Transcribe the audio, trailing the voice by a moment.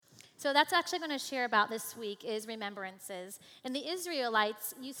So that's actually going to share about this week is remembrances. And the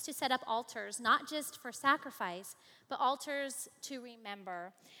Israelites used to set up altars, not just for sacrifice, but altars to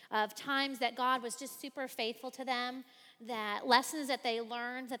remember of times that God was just super faithful to them, that lessons that they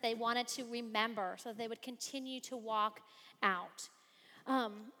learned that they wanted to remember so that they would continue to walk out.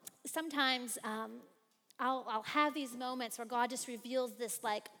 Sometimes I'll have these moments where God just reveals this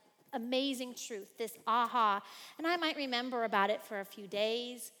like amazing truth, this aha, and I might remember about it for a few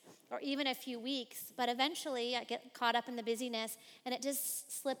days or even a few weeks, but eventually I get caught up in the busyness and it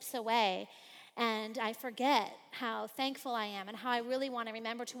just slips away. And I forget how thankful I am and how I really want to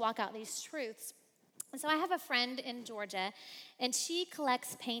remember to walk out these truths. And so I have a friend in Georgia, and she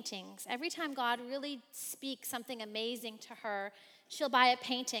collects paintings. Every time God really speaks something amazing to her, she'll buy a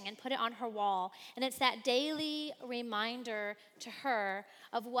painting and put it on her wall. And it's that daily reminder to her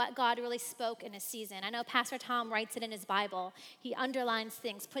of what God really spoke in a season. I know Pastor Tom writes it in his Bible. He underlines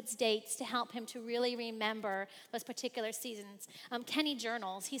things, puts dates to help him to really remember those particular seasons. Kenny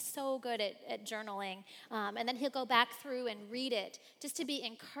journals. He's so good at journaling. And then he'll go back through and read it just to be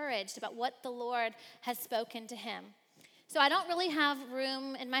encouraged about what the Lord has spoken to him. So I don't really have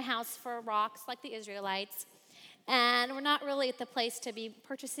room in my house for rocks like the Israelites. And we're not really at the place to be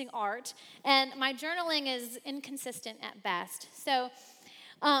purchasing art. And my journaling is inconsistent at best. So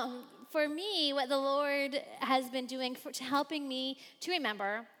for me, what the Lord has been doing to helping me to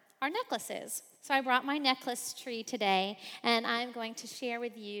remember are necklaces. So I brought my necklace tree today, and I'm going to share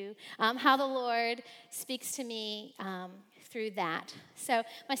with you how the Lord speaks to me through that. So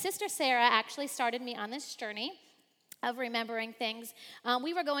my sister Sarah actually started me on this journey of remembering things.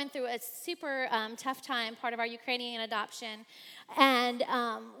 We were going through a super tough time, part of our Ukrainian adoption, and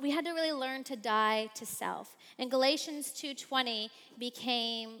we had to really learn to die to self. And Galatians 2:20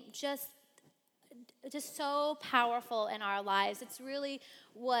 became just so powerful in our lives. It's really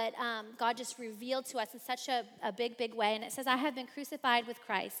what God just revealed to us in such a big, big way. And it says, I have been crucified with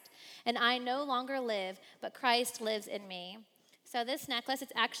Christ, and I no longer live, but Christ lives in me. So this necklace,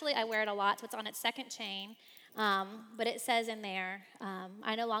 it's actually, I wear it a lot, so it's on its second chain. But it says in there,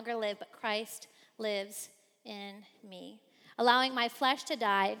 I no longer live, but Christ lives in me. Allowing my flesh to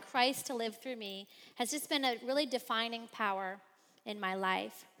die and Christ to live through me has just been a really defining power in my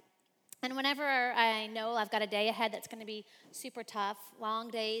life. And whenever I know I've got a day ahead that's going to be super tough, long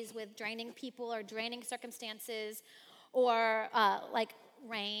days with draining people or draining circumstances, or like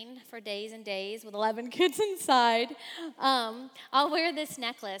rain for days and days with 11 kids inside, I'll wear this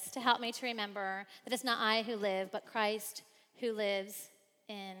necklace to help me to remember that it's not I who live, but Christ who lives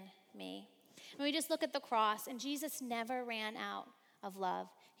in me. And we just look at the cross, and Jesus never ran out of love.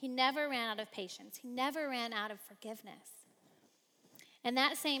 He never ran out of patience. He never ran out of forgiveness. And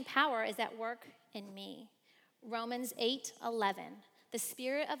that same power is at work in me. Romans 8:11, the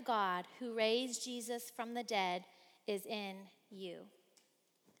Spirit of God who raised Jesus from the dead is in you.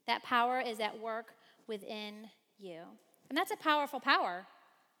 That power is at work within you. And that's a powerful power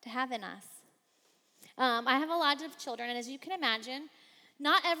to have in us. I have a lot of children, and as you can imagine,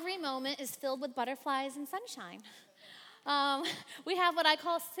 not every moment is filled with butterflies and sunshine. We have what I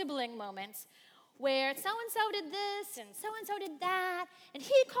call sibling moments, where so-and-so did this and so-and-so did that, and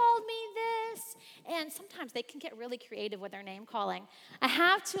he called me this, and sometimes they can get really creative with their name calling. I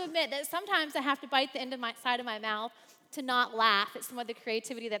have to admit that sometimes I have to bite the end of my side of my mouth to not laugh at some of the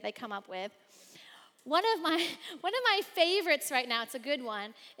creativity that they come up with. One of my favorites right now, it's a good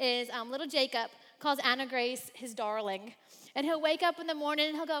one, is little Jacob calls Anna Grace his darling. And he'll wake up in the morning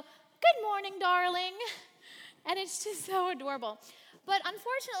and he'll go, "Good morning, darling." And it's just so adorable. But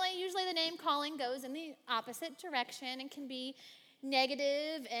unfortunately, usually the name calling goes in the opposite direction and can be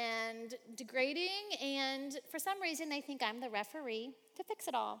negative and degrading. And for some reason, they think I'm the referee to fix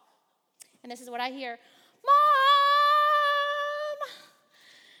it all. And this is what I hear: "Mom,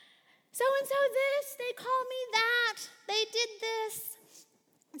 so-and-so this, they called me that, they did this."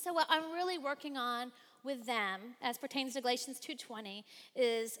 And so what I'm really working on with them, as pertains to Galatians 2:20,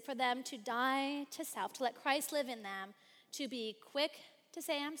 is for them to die to self, to let Christ live in them, to be quick to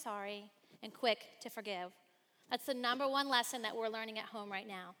say I'm sorry and quick to forgive. That's the number one lesson that we're learning at home right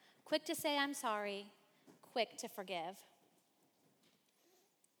now. Quick to say I'm sorry, quick to forgive.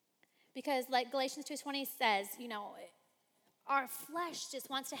 Because like Galatians 2:20 says, our flesh just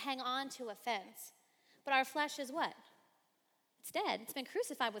wants to hang on to offense. But our flesh is what? It's dead. It's been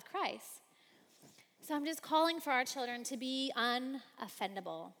crucified with Christ. So I'm just calling for our children to be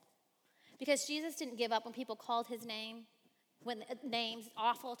unoffendable. Because Jesus didn't give up when people called his name, when names,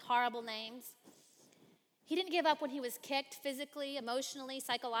 awful, horrible names. He didn't give up when he was kicked physically, emotionally,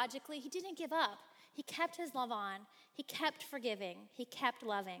 psychologically. He didn't give up. He kept his love on. He kept forgiving. He kept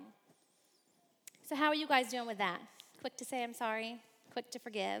loving. So how are you guys doing with that? Quick to say I'm sorry, quick to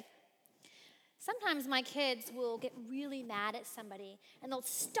forgive. Sometimes my kids will get really mad at somebody and they'll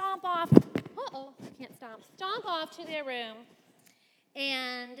stomp off, stomp off to their room,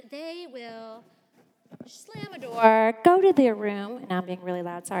 and they will slam a door, go to their room, and I'm being really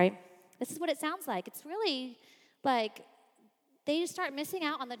loud, sorry. This is what it sounds like. It's really like they just start missing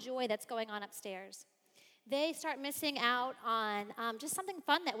out on the joy that's going on upstairs. They start missing out on just something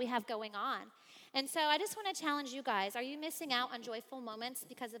fun that we have going on. And so I just want to challenge you guys. Are you missing out on joyful moments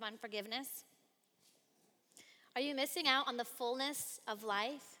because of unforgiveness? Are you missing out on the fullness of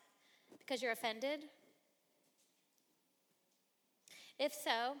life because you're offended? If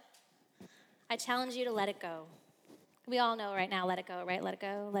so, I challenge you to let it go. We all know right now, let it go, right? Let it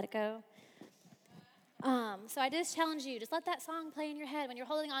go, let it go. So I just challenge you, just let that song play in your head when you're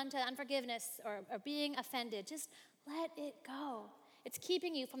holding on to unforgiveness or being offended. Just let it go. It's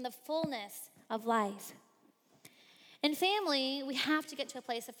keeping you from the fullness of life. In family, we have to get to a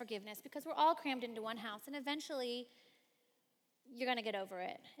place of forgiveness because we're all crammed into one house, and eventually you're going to get over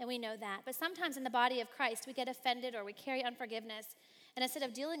it, and we know that. But sometimes in the body of Christ, we get offended or we carry unforgiveness, and instead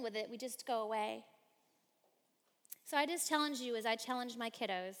of dealing with it, we just go away. So I just challenge you as I challenge my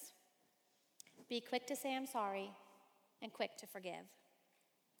kiddos, be quick to say I'm sorry and quick to forgive.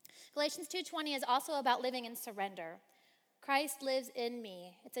 Galatians 2:20 is also about living in surrender. Christ lives in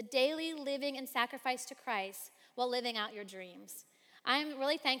me. It's a daily living and sacrifice to Christ while living out your dreams. I'm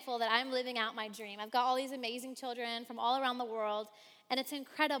really thankful that I'm living out my dream. I've got all these amazing children from all around the world, and it's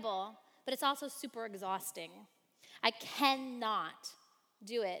incredible, but it's also super exhausting. I cannot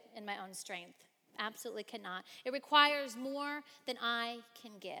do it in my own strength. Absolutely cannot. It requires more than I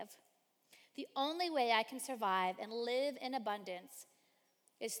can give. The only way I can survive and live in abundance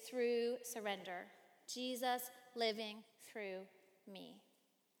is through surrender. Jesus living through me.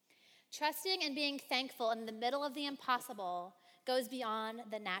 Trusting and being thankful in the middle of the impossible goes beyond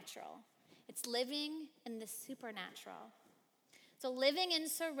the natural. It's living in the supernatural. So living in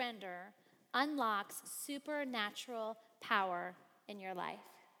surrender unlocks supernatural power in your life.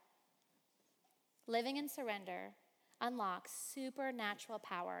 Living in surrender unlocks supernatural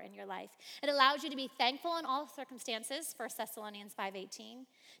power in your life. It allows you to be thankful in all circumstances, 1 Thessalonians 5:18,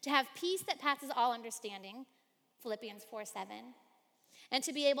 to have peace that passes all understanding, Philippians 4:7, and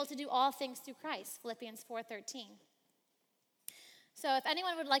to be able to do all things through Christ, Philippians 4:13. So if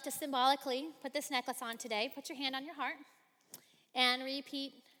anyone would like to symbolically put this necklace on today, put your hand on your heart and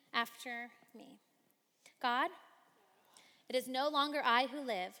repeat after me. God, it is no longer I who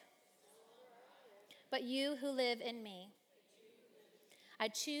live, but you who live in me. I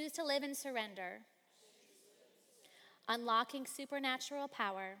choose to live in surrender, unlocking supernatural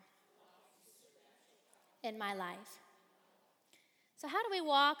power in my life. So how do we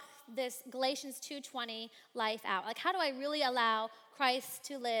walk this Galatians 2:20 life out? Like, how do I really allow Christ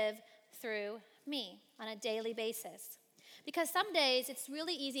to live through me on a daily basis? Because some days it's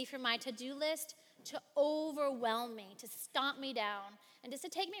really easy for my to-do list to overwhelm me, to stomp me down, and just to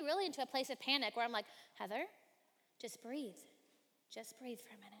take me really into a place of panic where I'm like, Heather, just breathe. Just breathe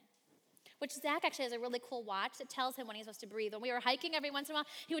for a minute. Which Zach actually has a really cool watch that tells him when he's supposed to breathe. When we were hiking every once in a while,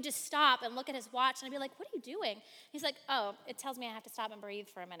 he would just stop and look at his watch, and I'd be like, what are you doing? He's like, oh, it tells me I have to stop and breathe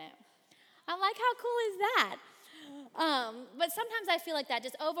for a minute. I'm like, how cool is that? But sometimes I feel like that,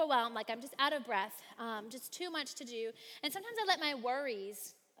 just overwhelmed, like I'm just out of breath, just too much to do. And sometimes I let my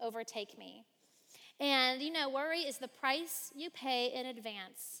worries overtake me. And, worry is the price you pay in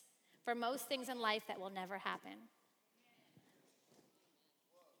advance for most things in life that will never happen.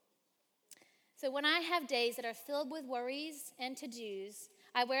 So when I have days that are filled with worries and to-dos,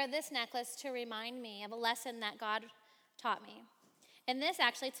 I wear this necklace to remind me of a lesson that God taught me. And this,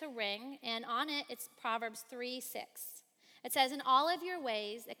 actually, it's a ring, and on it, it's Proverbs 3:6. It says, in all of your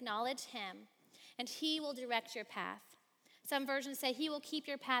ways, acknowledge him, and he will direct your path. Some versions say he will keep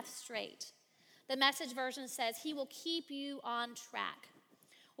your path straight. The Message version says he will keep you on track.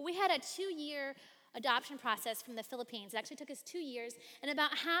 Well, we had a 2-year adoption process from the Philippines. It actually took us 2 years, and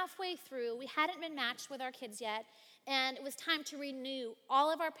about halfway through, we hadn't been matched with our kids yet, and it was time to renew all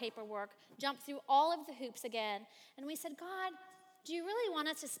of our paperwork, jump through all of the hoops again, and we said, God, do you really want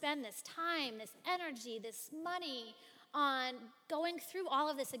us to spend this time, this energy, this money on going through all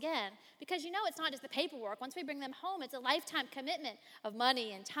of this again? Because it's not just the paperwork. Once we bring them home, it's a lifetime commitment of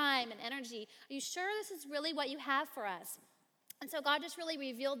money and time and energy. Are you sure this is really what you have for us? And so God just really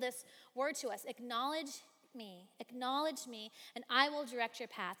revealed this word to us. Acknowledge me, and I will direct your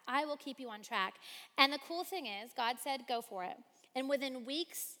path. I will keep you on track. And the cool thing is, God said, go for it. And within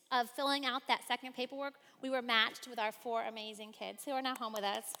weeks of filling out that second paperwork, we were matched with our 4 amazing kids who are now home with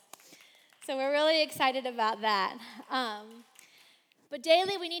us. So we're really excited about that. But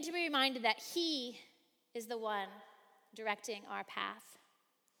daily we need to be reminded that he is the one directing our path.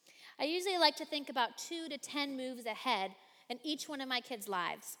 I usually like to think about 2 to 10 moves ahead in each one of my kids'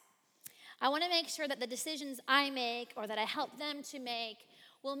 lives. I want to make sure that the decisions I make or that I help them to make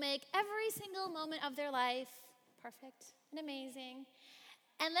will make every single moment of their life perfect and amazing.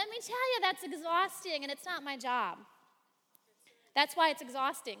 And let me tell you, that's exhausting, and it's not my job. That's why it's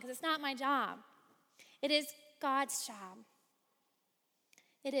exhausting, because it's not my job. It is God's job.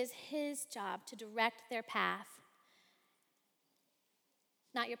 It is his job to direct their path.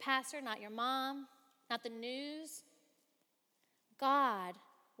 Not your pastor, not your mom, not the news. God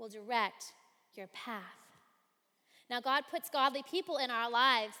will direct your path. Now, God puts godly people in our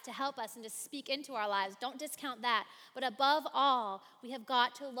lives to help us and to speak into our lives. Don't discount that. But above all, we have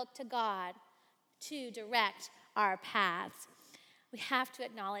got to look to God to direct our paths. We have to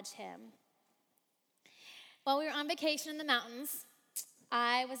acknowledge him. While we were on vacation in the mountains,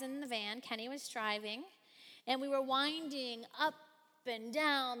 I was in the van, Kenny was driving, and we were winding up and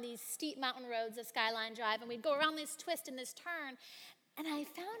down these steep mountain roads of Skyline Drive, and we'd go around this twist and this turn, and I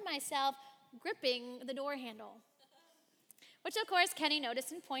found myself gripping the door handle, which of course Kenny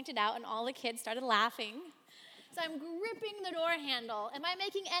noticed and pointed out, and all the kids started laughing. So I'm gripping the door handle. Am I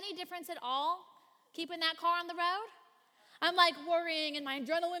making any difference at all keeping that car on the road? I'm like worrying and my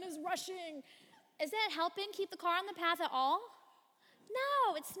adrenaline is rushing. Is that helping keep the car on the path at all?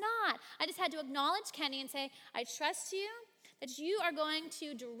 No, it's not. I just had to acknowledge Kenny and say, I trust you that you are going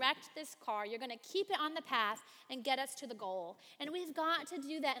to direct this car. You're going to keep it on the path and get us to the goal. And we've got to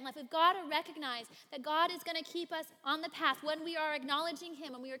do that in life. We've got to recognize that God is going to keep us on the path when we are acknowledging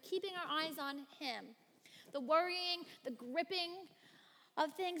him, when we are keeping our eyes on him. The worrying, the gripping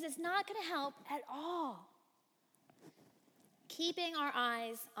of things is not going to help at all. Keeping our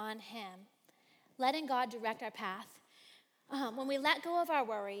eyes on him, letting God direct our path. When we let go of our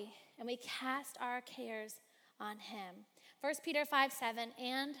worry and we cast our cares on him. 1 Peter 5:7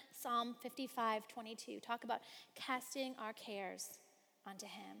 and Psalm 55:22 talk about casting our cares onto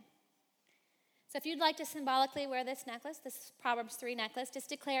him. So if you'd like to symbolically wear this necklace, this Proverbs 3 necklace, just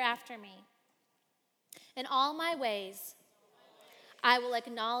declare after me. In all my ways, I will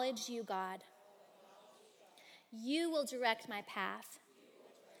acknowledge you, God. You will direct my path.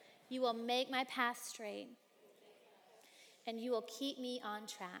 You will make my path straight. And you will keep me on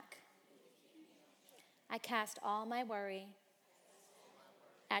track. I cast all my worry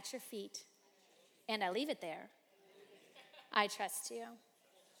at your feet, and I leave it there. I trust you.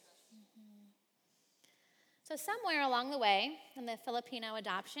 So somewhere along the way, in the Filipino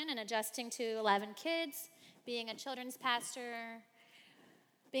adoption and adjusting to 11 kids, being a children's pastor,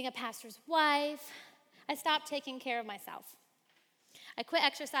 being a pastor's wife, I stopped taking care of myself. I quit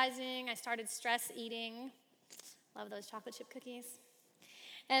exercising. I started stress eating. Love those chocolate chip cookies.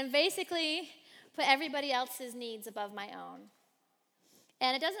 And basically put everybody else's needs above my own.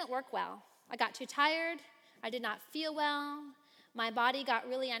 And it doesn't work well. I got too tired. I did not feel well. My body got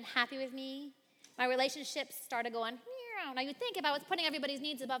really unhappy with me. My relationships started going, meow. Now you'd think if I was putting everybody's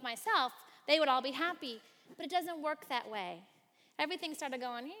needs above myself, they would all be happy. But it doesn't work that way. Everything started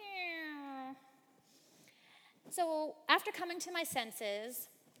going, meow. So after coming to my senses,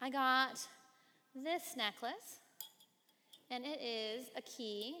 I got this necklace. And it is a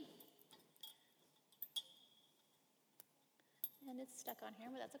key. And it's stuck on here,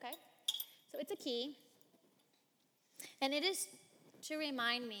 but that's okay. So it's a key. And it is to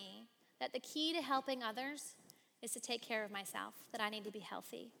remind me that the key to helping others is to take care of myself, that I need to be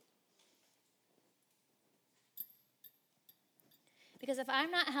healthy. Because if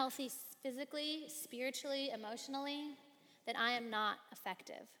I'm not healthy physically, spiritually, emotionally, then I am not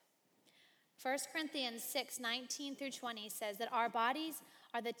effective. 1 Corinthians 6:19-20 says that our bodies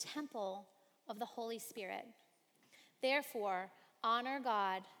are the temple of the Holy Spirit. Therefore, honor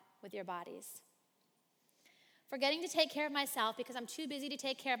God with your bodies. Forgetting to take care of myself because I'm too busy to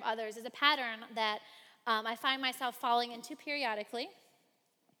take care of others is a pattern that I find myself falling into periodically.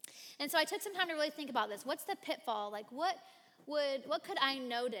 And so I took some time to really think about this. What's the pitfall? Like what could I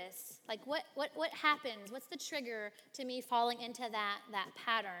notice? Like what happens? What's the trigger to me falling into that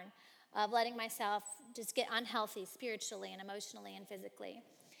pattern of letting myself just get unhealthy spiritually and emotionally and physically?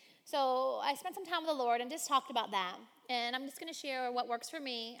 So I spent some time with the Lord and just talked about that. And I'm just going to share what works for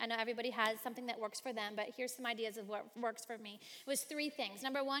me. I know everybody has something that works for them, but here's some ideas of what works for me. It was 3 things.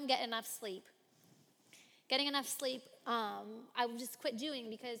 Number 1, get enough sleep. Getting enough sleep, I just quit doing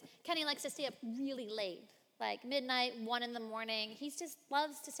because Kenny likes to stay up really late, like midnight, 1 in the morning. He just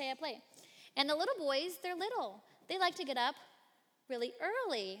loves to stay up late. And the little boys, they're little. They like to get up really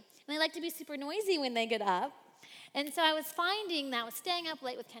early. And they like to be super noisy when they get up. And so I was finding that I was staying up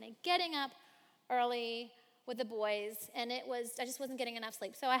late with Kenny, getting up early with the boys, and I just wasn't getting enough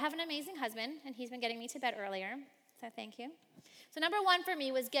sleep. So I have an amazing husband, and he's been getting me to bed earlier, so thank you. So number one for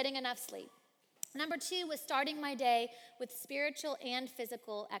me was getting enough sleep. Number two was starting my day with spiritual and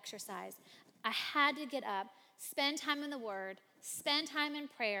physical exercise. I had to get up, spend time in the Word, spend time in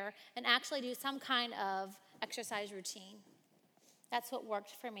prayer, and actually do some kind of exercise routine. That's what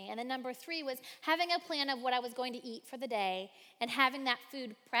worked for me. And then number three was having a plan of what I was going to eat for the day and having that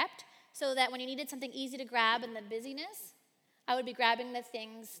food prepped so that when you needed something easy to grab in the busyness, I would be grabbing the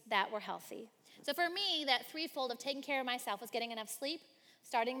things that were healthy. So for me, that threefold of taking care of myself was getting enough sleep,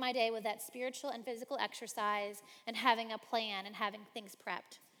 starting my day with that spiritual and physical exercise, and having a plan and having things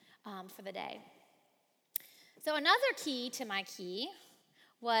prepped for the day. So another key to my key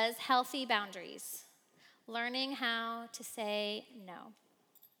was healthy boundaries, learning how to say no.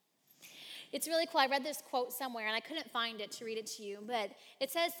 It's really cool. I read this quote somewhere, and I couldn't find it to read it to you, but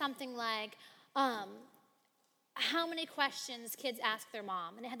it says something like, how many questions kids ask their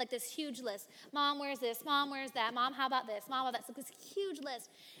mom. And it had like this huge list. Mom, where's this? Mom, where's that? Mom, how about this? Mom, how about that? So this huge list.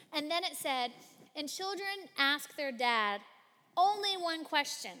 And then it said, and children ask their dad only one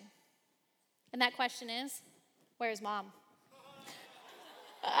question. And that question is, where's mom?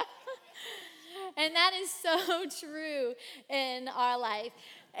 And that is so true in our life.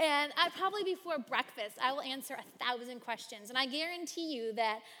 And probably before breakfast, I will answer 1,000 questions. And I guarantee you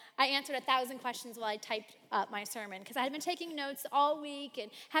that I answered 1,000 questions while I typed up my sermon, because I had been taking notes all week and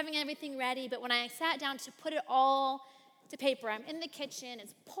having everything ready. But when I sat down to put it all to paper, I'm in the kitchen,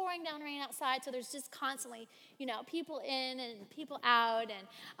 it's pouring down rain outside, so there's just constantly, people in and people out.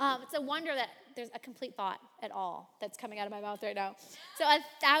 And it's a wonder that there's a complete thought at all that's coming out of my mouth right now. So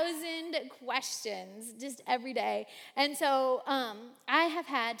 1,000 questions just every day. And so I have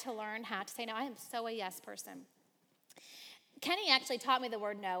had to learn how to say no. I am so a yes person. Kenny actually taught me the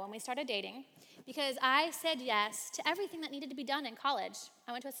word no when we started dating, because I said yes to everything that needed to be done in college.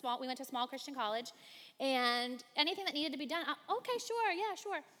 We went to a small Christian college, and anything that needed to be done, okay, sure, yeah,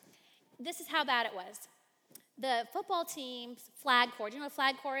 sure. This is how bad it was. The football team's flag corps, do you know what a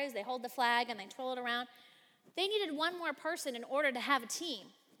flag corps is? They hold the flag and they twirl it around. They needed one more person in order to have a team.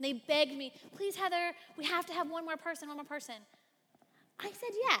 They begged me, please, Heather, we have to have one more person. I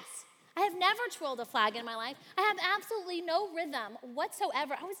said yes. I have never twirled a flag in my life. I have absolutely no rhythm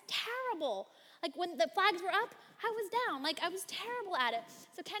whatsoever. I was terrible. Like when the flags were up, I was down. Like I was terrible at it.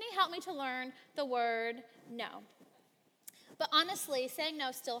 So Kenny helped me to learn the word no. But honestly, saying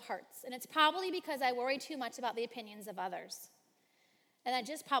no still hurts. And it's probably because I worry too much about the opinions of others. And I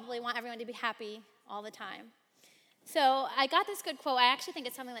just probably want everyone to be happy all the time. So I got this good quote. I actually think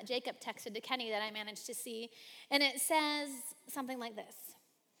it's something that Jacob texted to Kenny that I managed to see. And it says something like this.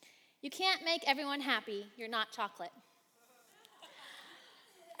 You can't make everyone happy. You're not chocolate.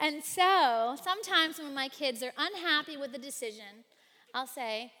 And so sometimes when my kids are unhappy with the decision, I'll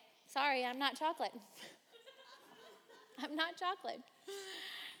say, sorry, I'm not chocolate. I'm not chocolate.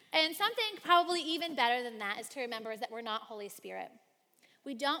 And something probably even better than that is to remember is that we're not Holy Spirit.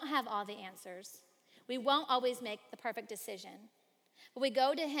 We don't have all the answers. We won't always make the perfect decision. But we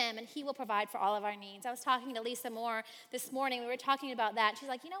go to him, and he will provide for all of our needs. I was talking to Lisa Moore this morning. We were talking about that. She's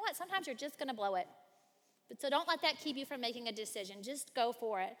like, you know what? Sometimes you're just going to blow it. But so don't let that keep you from making a decision. Just go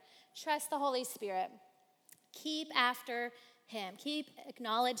for it. Trust the Holy Spirit. Keep after him. Keep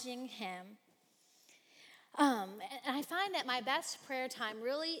acknowledging him. And I find that my best prayer time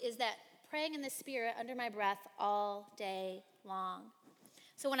really is that praying in the Spirit under my breath all day long.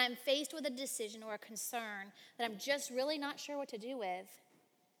 So when I'm faced with a decision or a concern that I'm just really not sure what to do with,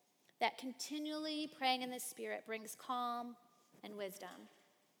 that continually praying in the Spirit brings calm and wisdom.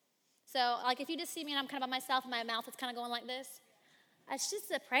 So like if you just see me and I'm kind of by myself and my mouth is kind of going like this, it's just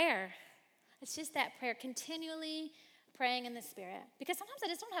a prayer. It's just that prayer, continually praying in the Spirit. Because sometimes I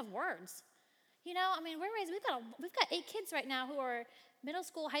just don't have words. We've got 8 kids right now who are middle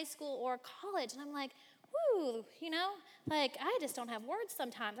school, high school, or college, and I'm like, whoo, I just don't have words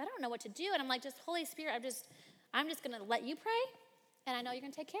sometimes. I don't know what to do, and I'm like, just Holy Spirit, I'm just going to let you pray, and I know you're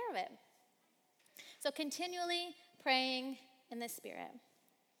going to take care of it. So continually praying in the Spirit.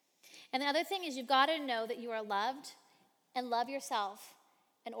 And the other thing is you've got to know that you are loved and love yourself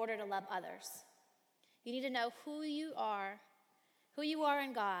in order to love others. You need to know who you are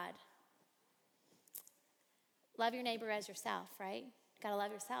in God. Love your neighbor as yourself, right? You've got to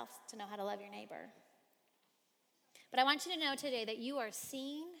love yourself to know how to love your neighbor. But I want you to know today that you are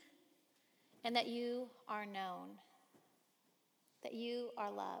seen and that you are known, that you are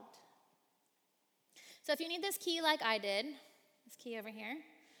loved. So if you need this key like I did, this key over here.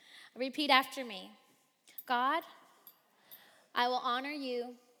 Repeat after me. God, I will honor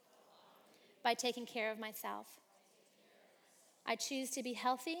you by taking care of myself. I choose to be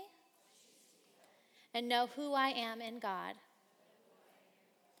healthy and know who I am in God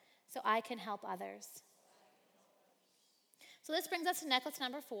so I can help others. So this brings us to necklace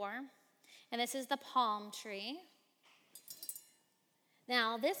number 4, and this is the palm tree.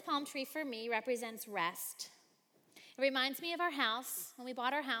 Now, this palm tree for me represents rest. It reminds me of our house. When we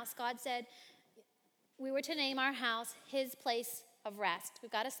bought our house, God said we were to name our house His Place of Rest.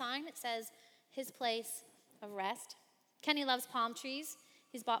 We've got a sign that says His Place of Rest. Kenny loves palm trees.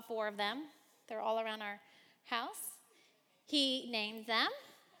 He's bought 4 of them. They're all around our house. He named them.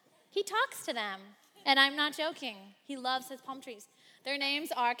 He talks to them. And I'm not joking. He loves his palm trees. Their names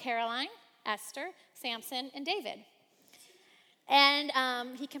are Caroline, Esther, Samson, and David.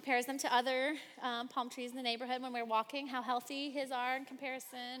 And he compares them to other palm trees in the neighborhood when we're walking, how healthy his are in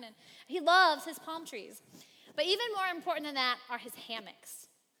comparison. And he loves his palm trees. But even more important than that are his hammocks.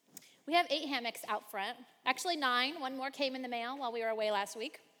 We have 8 hammocks out front. Actually 9. One more came in the mail while we were away last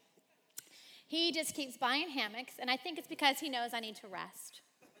week. He just keeps buying hammocks, and I think it's because he knows I need to rest.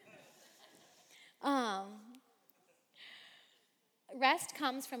 Rest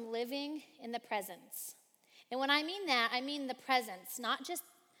comes from living in the presence. And when I mean that, I mean the presence, not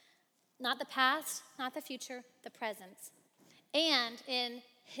the past, not the future, the presence. And in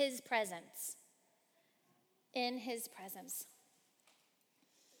His presence. In His presence.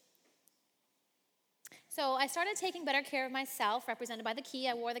 So I started taking better care of myself, represented by the key.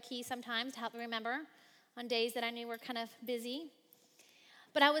 I wore the key sometimes to help me remember on days that I knew were kind of busy.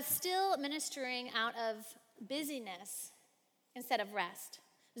 But I was still ministering out of busyness instead of rest.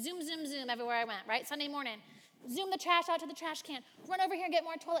 Zoom, zoom, zoom everywhere I went, right? Sunday morning, zoom the trash out to the trash can. Run over here and get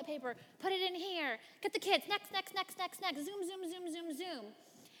more toilet paper. Put it in here. Get the kids. Next. Zoom, zoom, zoom, zoom, zoom.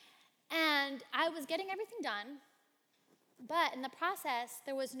 And I was getting everything done. But in the process,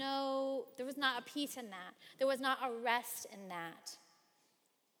 there was not a peace in that. There was not a rest in that.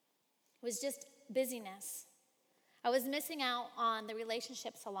 It was just busyness. I was missing out on the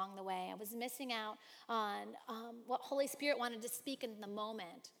relationships along the way. I was missing out on what Holy Spirit wanted to speak in the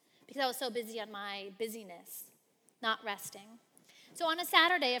moment because I was so busy on my busyness, not resting. So on a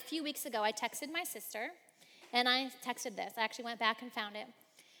Saturday, a few weeks ago, I texted my sister, and I texted this. I actually went back and found it.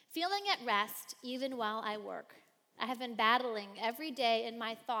 Feeling at rest even while I work. I have been battling every day in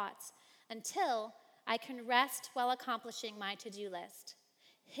my thoughts until I can rest while accomplishing my to-do list.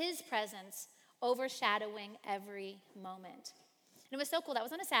 His presence overshadowing every moment. And it was so cool. That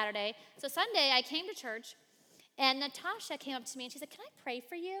was on a Saturday. So Sunday, I came to church, and Natasha came up to me, and she said, "Can I pray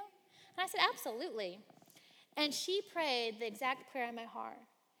for you?" And I said, "Absolutely." And she prayed the exact prayer in my heart.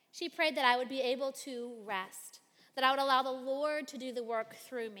 She prayed that I would be able to rest, that I would allow the Lord to do the work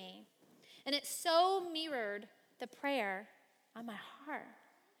through me. And it so mirrored the prayer on my heart.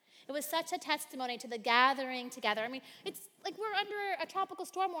 It was such a testimony to the gathering together. I mean, it's like we're under a tropical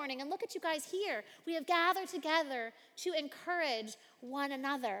storm warning, and look at you guys here. We have gathered together to encourage one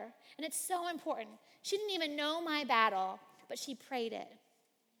another, and it's so important. She didn't even know my battle, but she prayed it.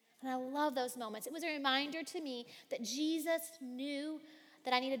 And I love those moments. It was a reminder to me that Jesus knew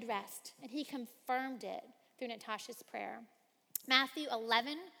that I needed rest, and He confirmed it through Natasha's prayer. Matthew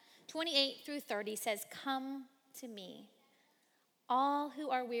 11:28-30 says, "Come to me, all who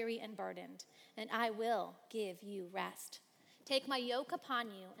are weary and burdened, and I will give you rest. Take my yoke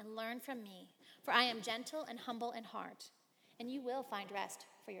upon you and learn from me, for I am gentle and humble in heart, and you will find rest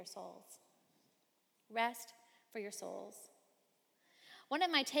for your souls." Rest for your souls. One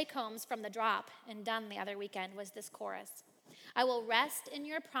of my take-homes from the drop in Dunn the other weekend was this chorus. "I will rest in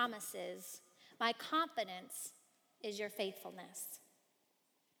your promises. My confidence is your faithfulness."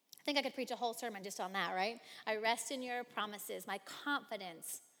 I think I could preach a whole sermon just on that, right? I rest in your promises. My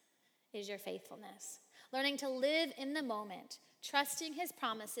confidence is your faithfulness. Learning to live in the moment, trusting His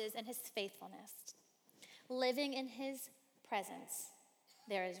promises and His faithfulness. Living in His presence,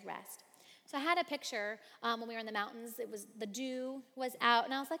 there is rest. So I had a picture when we were in the mountains. The dew was out,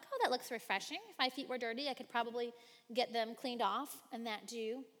 and I was like, oh, that looks refreshing. If my feet were dirty, I could probably get them cleaned off in that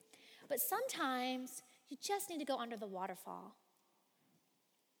dew. But sometimes you just need to go under the waterfall.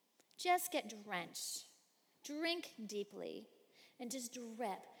 Just get drenched. Drink deeply and just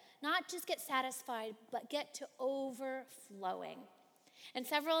drip. Not just get satisfied, but get to overflowing. And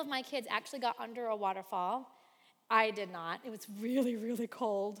several of my kids actually got under a waterfall. I did not. It was really, really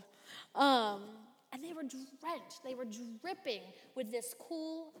cold. And they were drenched. They were dripping with this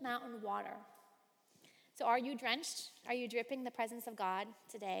cool mountain water. So are you drenched? Are you dripping the presence of God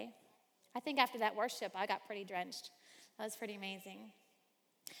today? I think after that worship, I got pretty drenched. That was pretty amazing.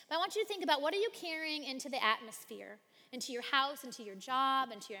 But I want you to think about, what are you carrying into the atmosphere, into your house, into your job,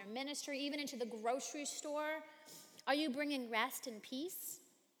 into your ministry, even into the grocery store? Are you bringing rest and peace?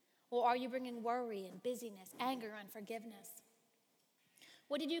 Or are you bringing worry and busyness, anger, and unforgiveness?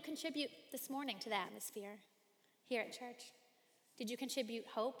 What did you contribute this morning to the atmosphere here at church? Did you contribute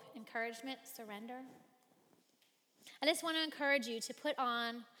hope, encouragement, surrender? I just want to encourage you to put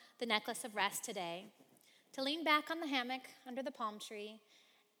on the necklace of rest today, to lean back on the hammock under the palm tree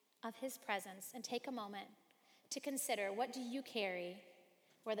of his presence and take a moment to consider, what do you carry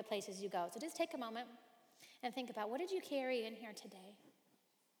where the places you go? So just take a moment and think about, what did you carry in here today?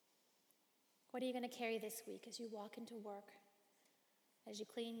 What are you going to carry this week as you walk into work, as you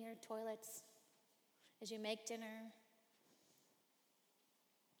clean your toilets, as you make dinner,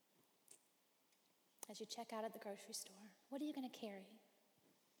 as you check out at the grocery store? What are you going to carry?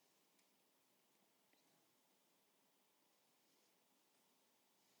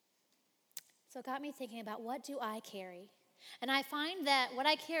 So it got me thinking about, what do I carry? And I find that what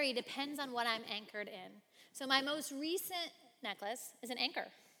I carry depends on what I'm anchored in. So my most recent necklace is an anchor.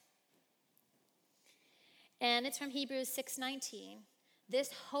 And it's from Hebrews 6:19.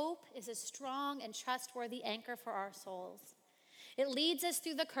 This hope is a strong and trustworthy anchor for our souls. It leads us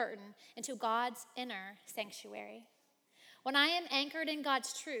through the curtain into God's inner sanctuary. When I am anchored in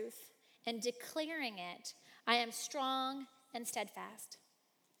God's truth and declaring it, I am strong and steadfast.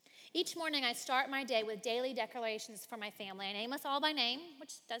 Each morning I start my day with daily declarations for my family. I name us all by name,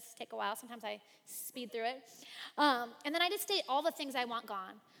 which does take a while. Sometimes I speed through it. And then I just state all the things I want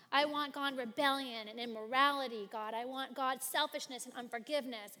gone. I want gone rebellion and immorality, God. I want God selfishness and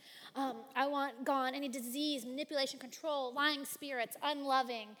unforgiveness. I want gone any disease, manipulation, control, lying spirits,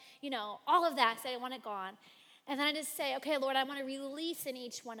 unloving, all of that. I say I want it gone. And then I just say, okay, Lord, I want to release in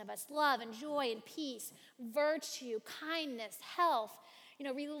each one of us love and joy and peace, virtue, kindness, health,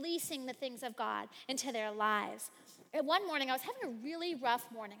 releasing the things of God into their lives. And one morning, I was having a really rough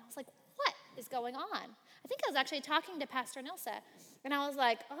morning. I was like, what is going on? I think I was actually talking to Pastor Nilsa, and I was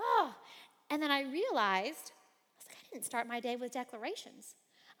like, oh. And then I realized, I didn't start my day with declarations.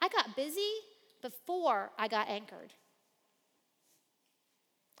 I got busy before I got anchored.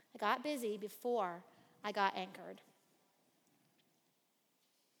 I got busy before I got anchored.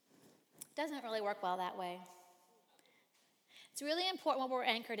 It doesn't really work well that way. It's really important what we're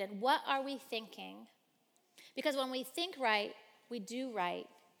anchored in. What are we thinking? Because when we think right, we do right,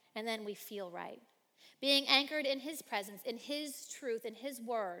 and then we feel right. Being anchored in his presence, in his truth, in his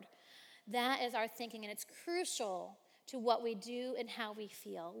word, that is our thinking, and it's crucial to what we do and how we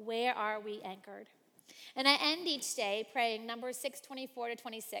feel. Where are we anchored? And I end each day praying Numbers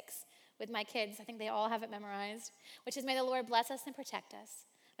 6:24-26 with my kids. I think they all have it memorized, which is, may the Lord bless us and protect us.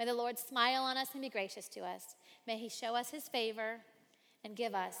 May the Lord smile on us and be gracious to us. May he show us his favor and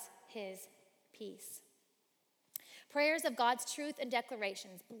give us his peace. Prayers of God's truth and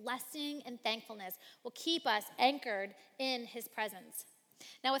declarations, blessing and thankfulness will keep us anchored in his presence.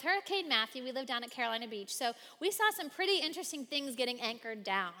 Now, with Hurricane Matthew, we live down at Carolina Beach, so we saw some pretty interesting things getting anchored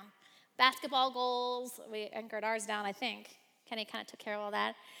down. Basketball goals, we anchored ours down, I think. Kenny kind of took care of all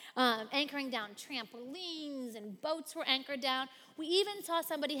that. Anchoring down trampolines and boats were anchored down. We even saw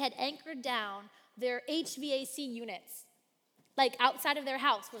somebody had anchored down their HVAC units. Like outside of their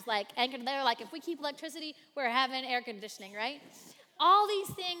house was like anchored there. Like if we keep electricity, we're having air conditioning, right? All these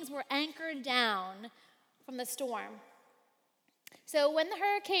things were anchored down from the storm. So when the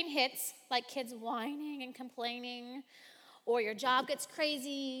hurricane hits, like kids whining and complaining, or your job gets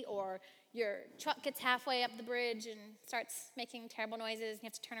crazy, or your truck gets halfway up the bridge and starts making terrible noises, and you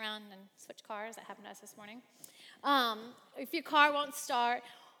have to turn around and switch cars. That happened to us this morning. If your car won't start,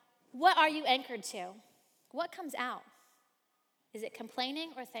 what are you anchored to? What comes out? Is it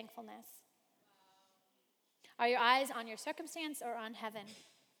complaining or thankfulness? Are your eyes on your circumstance or on heaven?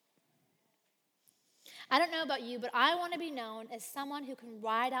 I don't know about you, but I want to be known as someone who can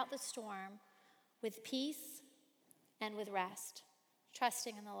ride out the storm with peace and with rest,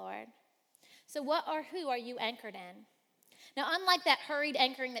 trusting in the Lord. So who are you anchored in? Now, unlike that hurried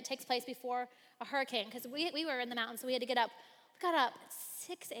anchoring that takes place before a hurricane, because we were in the mountains, so we had to get up. We got up at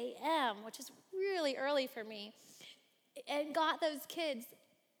 6 a.m., which is really early for me, and got those kids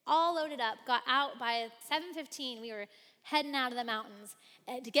all loaded up, got out by 7:15. We were heading out of the mountains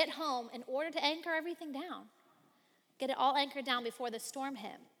to get home in order to anchor everything down, get it all anchored down before the storm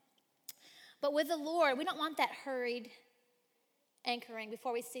hit. But with the Lord, we don't want that hurried anchoring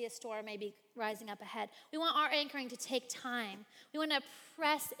before we see a storm maybe rising up ahead. We want our anchoring to take time. We want to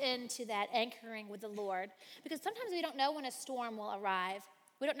press into that anchoring with the Lord, because sometimes we don't know when a storm will arrive.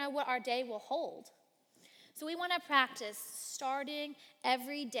 We don't know what our day will hold. So we want to practice starting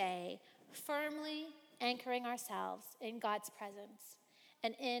every day firmly anchoring ourselves in God's presence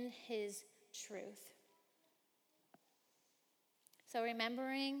and in his truth. So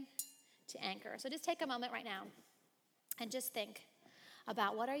remembering to anchor. So just take a moment right now and just think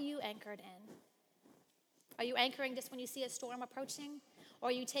about, what are you anchored in? Are you anchoring just when you see a storm approaching? Or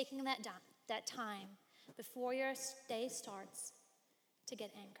are you taking that time before your day starts to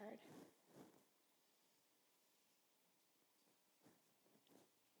get anchored?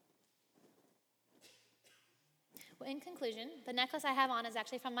 Well, in conclusion, the necklace I have on is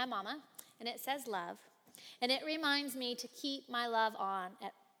actually from my mama, and it says love. And it reminds me to keep my love on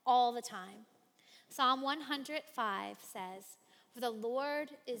all the time. Psalm 105 says, "For the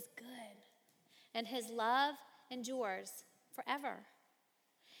Lord is good, and his love endures forever.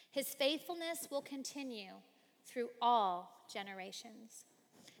 His faithfulness will continue through all generations."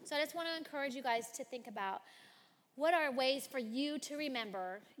 So I just want to encourage you guys to think about, what are ways for you to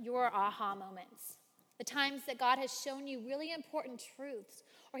remember your aha moments? The times that God has shown you really important truths,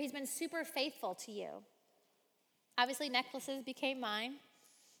 or he's been super faithful to you. Obviously, necklaces became mine.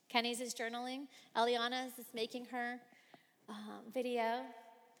 Kenny's is journaling. Eliana's is making her video.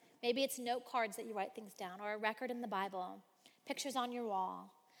 Maybe it's note cards that you write things down, or a record in the Bible, pictures on your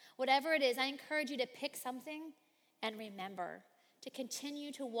wall. Whatever it is, I encourage you to pick something and remember, to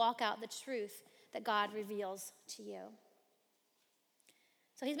continue to walk out the truth that God reveals to you.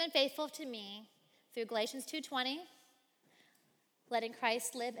 So he's been faithful to me through Galatians 2:20, letting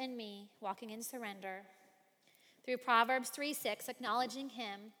Christ live in me, walking in surrender. Through Proverbs 3:6, acknowledging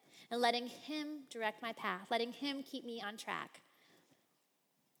him and letting him direct my path, letting him keep me on track.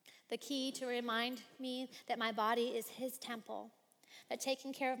 The key to remind me that my body is his temple, that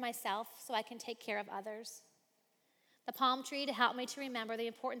taking care of myself so I can take care of others. The palm tree to help me to remember the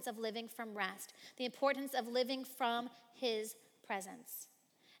importance of living from rest, the importance of living from his presence.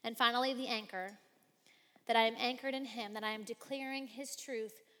 And finally, the anchor, that I am anchored in him, that I am declaring his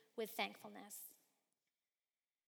truth with thankfulness.